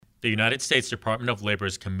The United States Department of Labor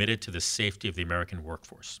is committed to the safety of the American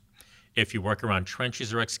workforce. If you work around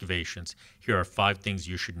trenches or excavations, here are 5 things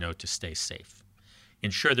you should know to stay safe.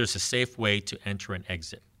 Ensure there's a safe way to enter and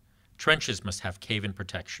exit. Trenches must have cave-in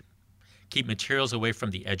protection. Keep materials away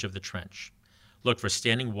from the edge of the trench. Look for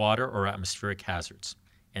standing water or atmospheric hazards.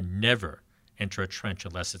 And never enter a trench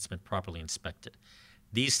unless it's been properly inspected.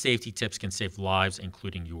 These safety tips can save lives,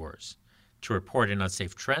 including yours. To report an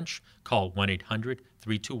unsafe trench, call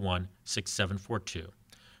 1-800-321-6742.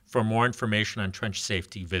 For more information on trench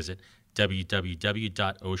safety, visit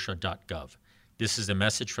www.osha.gov. This is a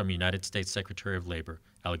message from United States Secretary of Labor,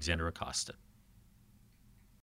 Alexander Acosta.